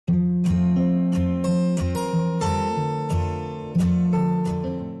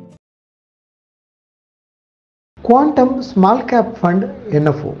Quantum Small Cap Fund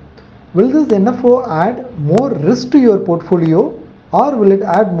NFO. Will this NFO add more risk to your portfolio or will it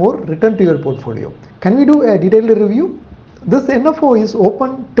add more return to your portfolio? Can we do a detailed review? This NFO is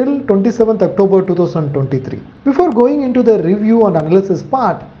open till 27th October 2023. Before going into the review and analysis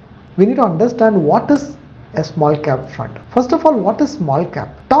part, we need to understand what is a small cap fund. First of all, what is small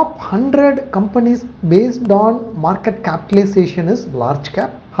cap? Top 100 companies based on market capitalization is large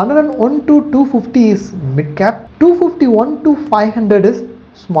cap, 101 to 250 is mid cap, 251 to 500 is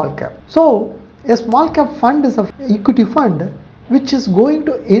small cap. So a small cap fund is an equity fund which is going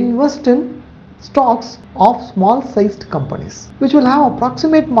to invest in stocks of small sized companies which will have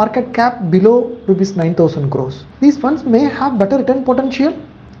approximate market cap below rupees 9,000 crores. These funds may have better return potential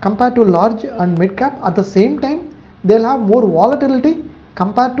compared to large and mid cap. At the same time, they'll have more volatility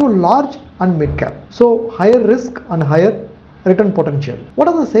compared to large and mid cap. So higher risk and higher return potential. What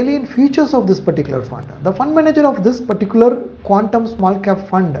are the salient features of this particular fund? The fund manager of this particular quantum small cap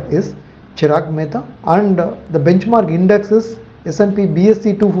fund is Chirag Mehta, and the benchmark index is S&P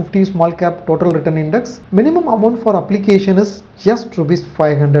BSE 250 small cap total return index. Minimum amount for application is just rupees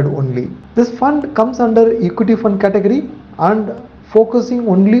 500 only. This fund comes under equity fund category and focusing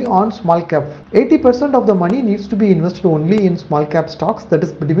only on small cap. 80% of the money needs to be invested only in small cap stocks, that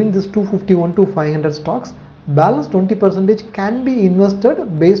is between this 251 to 500 stocks. Balance 20% can be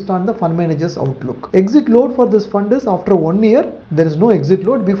invested based on the fund manager's outlook. Exit load for this fund is after 1 year. There is no exit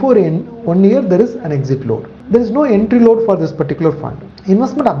load. Before 1 year there is an exit load. There is no entry load for this particular fund.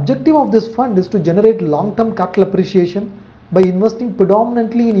 Investment objective of this fund is to generate long-term capital appreciation by investing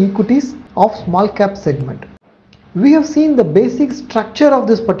predominantly in equities of small cap segment. We have seen the basic structure of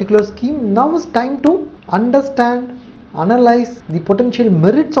this particular scheme. Now is time to understand, analyze the potential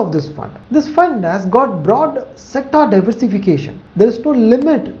merits of this fund. This fund has got broad sector diversification. There is no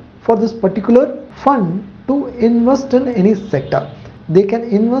limit for this particular fund to invest in any sector. They can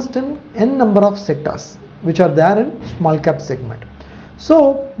invest in n number of sectors which are there in small cap segment.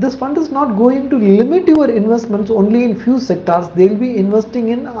 So this fund is not going to limit your investments only in few sectors. They will be investing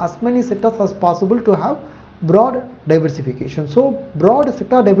in as many sectors as possible to have broad diversification. So broad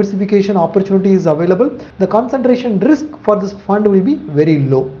sector diversification opportunity is available. The concentration risk for this fund will be very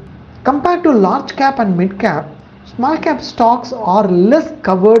low. Compared to large cap and mid cap, small cap stocks are less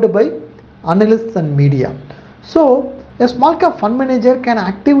covered by analysts and media. So a small cap fund manager can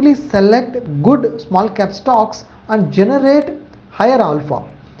actively select good small cap stocks and generate higher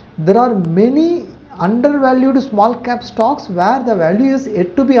alpha. There are many undervalued small cap stocks where the value is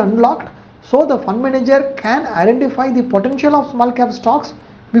yet to be unlocked. So the fund manager can identify the potential of small cap stocks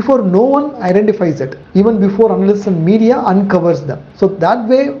before no one identifies it, even before analysts and media uncovers them. So that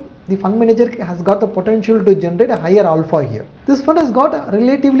way the fund manager has got the potential to generate a higher alpha here. This fund has got a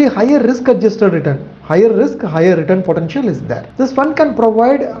relatively higher risk adjusted return. Higher risk, higher return potential is there. This fund can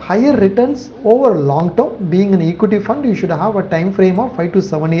provide higher returns over long term. Being an equity fund, you should have a time frame of 5 to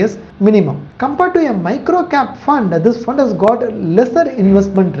 7 years minimum. Compared to a micro cap fund, this fund has got lesser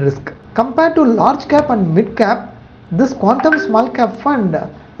investment risk. Compared to large cap and mid cap, this quantum small cap fund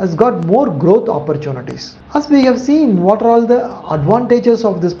has got more growth opportunities. As we have seen what are all the advantages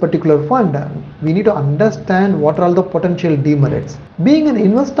of this particular fund, we need to understand what are all the potential demerits. Being an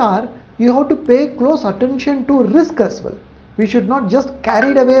investor, you have to pay close attention to risk as well. We should not just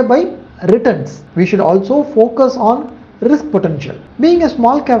carried away by returns. We should also focus on risk potential. Being a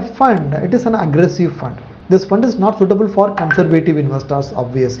small cap fund, it is an aggressive fund. This fund is not suitable for conservative investors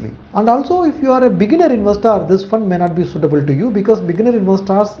obviously. And also if you are a beginner investor, this fund may not be suitable to you because beginner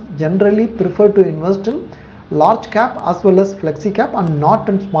investors generally prefer to invest in large cap as well as flexi cap and not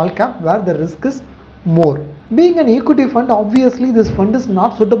in small cap where the risk is more. Being an equity fund, obviously this fund is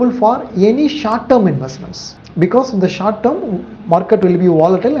not suitable for any short-term investments because in the short term market will be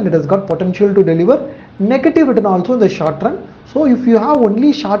volatile and it has got potential to deliver negative return also in the short run. So if you have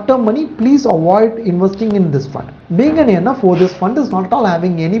only short-term money, please avoid investing in this fund. Being an NFO, this fund is not at all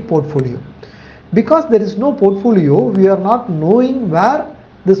having any portfolio. Because there is no portfolio, we are not knowing where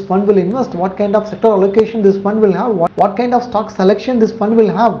this fund will invest, what kind of sector allocation this fund will have, what kind of stock selection this fund will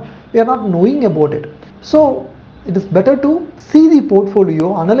have. We are not knowing about it. So it is better to see the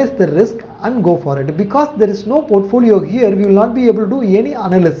portfolio, analyze the risk and go for it. Because there is no portfolio here, we will not be able to do any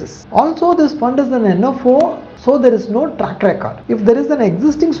analysis. Also this fund is an NFO. So there is no track record. If there is an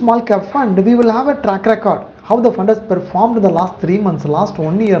existing small cap fund, we will have a track record. How the fund has performed in the last 3 months, last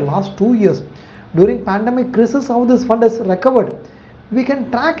 1 year, last 2 years. During pandemic crisis, how this fund has recovered. We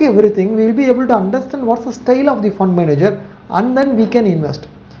can track everything. We will be able to understand what's the style of the fund manager and then we can invest.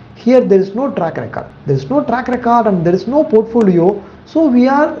 Here there is no track record. There is no track record and there is no portfolio. So we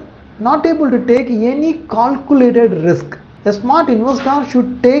are not able to take any calculated risk. A smart investor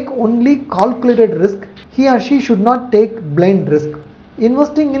should take only calculated risk. He or she should not take blind risk.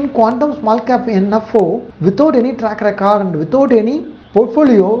 Investing in quantum small cap NFO without any track record and without any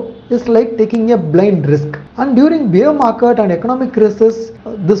portfolio is like taking a blind risk. And during bear market and economic crisis,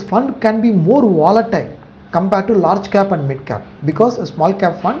 this fund can be more volatile compared to large cap and mid cap, because a small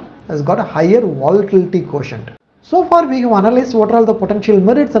cap fund has got a higher volatility quotient. So far we have analyzed what are all the potential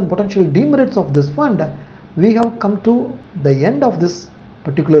merits and potential demerits of this fund. We have come to the end of this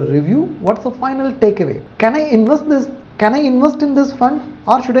particular review. What's the final takeaway? Can I invest in this fund,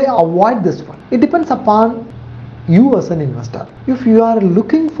 or should I avoid this fund? It depends upon you as an investor. If you are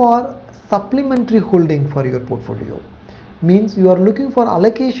looking for supplementary holding for your portfolio, means you are looking for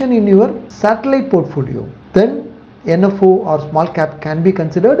allocation in your satellite portfolio, then NFO or small cap can be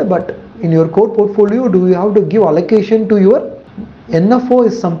considered. But in your core portfolio, do you have to give allocation to your NFO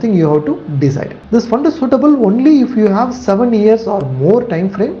is something you have to decide. This fund is suitable only if you have 7 years or more time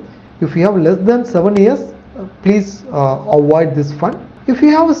frame. If you have less than 7 years, please avoid this fund. If you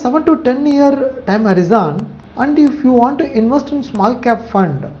have a 7 to 10 year time horizon, and if you want to invest in small cap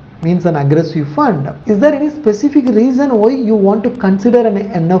fund, means an aggressive fund, is there any specific reason why you want to consider an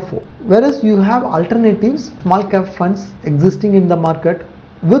NFO, whereas you have alternatives, small cap funds existing in the market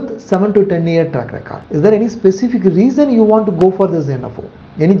with 7 to 10 year track record? Is there any specific reason you want to go for this NFO?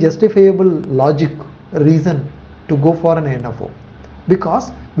 Any justifiable logic reason to go for an NFO?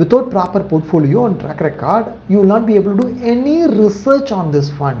 Because without proper portfolio and track record, you will not be able to do any research on this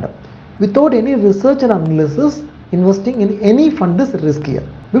fund. Without any research and analysis, investing in any fund is riskier.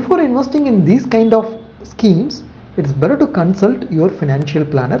 Before investing in these kind of schemes, it's better to consult your financial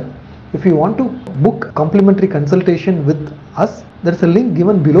planner. If you want to book complimentary consultation with us, there's a link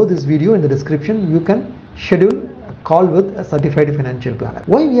given below this video in the description. You can schedule a call with a certified financial planner.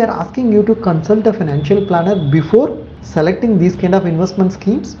 Why we are asking you to consult a financial planner before selecting these kind of investment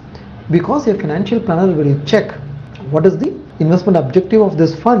schemes? Because your financial planner will check what is the investment objective of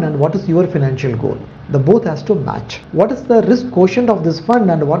this fund and what is your financial goal. The both has to match. What is the risk quotient of this fund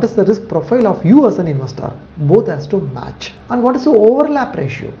and what is the risk profile of you as an investor? Both has to match. And what is the overlap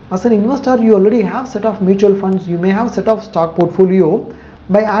ratio? As an investor, you already have set of mutual funds, you may have set of stock portfolio.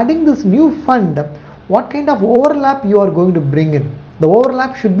 By adding this new fund, what kind of overlap you are going to bring in? The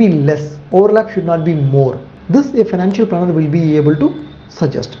overlap should be less. Overlap should not be more. This a financial planner will be able to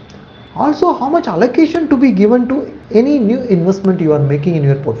suggest. Also, how much allocation to be given to any new investment you are making in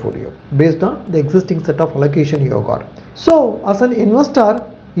your portfolio based on the existing set of allocation you have got. So as an investor,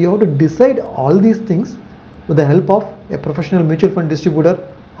 you have to decide all these things with the help of a professional mutual fund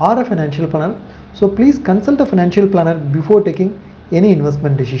distributor or a financial planner. So please consult a financial planner before taking any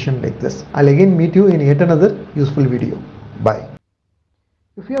investment decision like this. I'll again meet you in yet another useful video. Bye.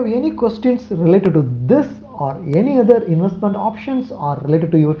 If you have any questions related to this or any other investment options or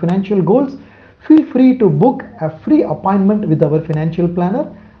related to your financial goals, feel free to book a free appointment with our financial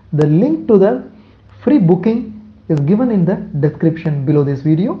planner. The link to the free booking is given in the description below this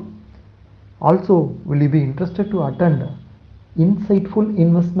video. Also, will you be interested to attend insightful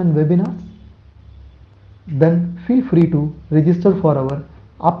investment webinars? Then feel free to register for our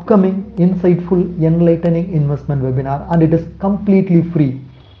upcoming insightful enlightening investment webinar, and it is completely free.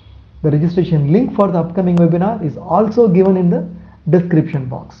 The registration link for the upcoming webinar is also given in the description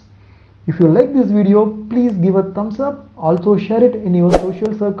box. If you like this video, please give a thumbs up. Also share it in your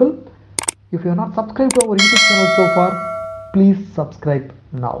social circle. If you are not subscribed to our YouTube channel so far, please subscribe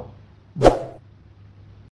now. Bye.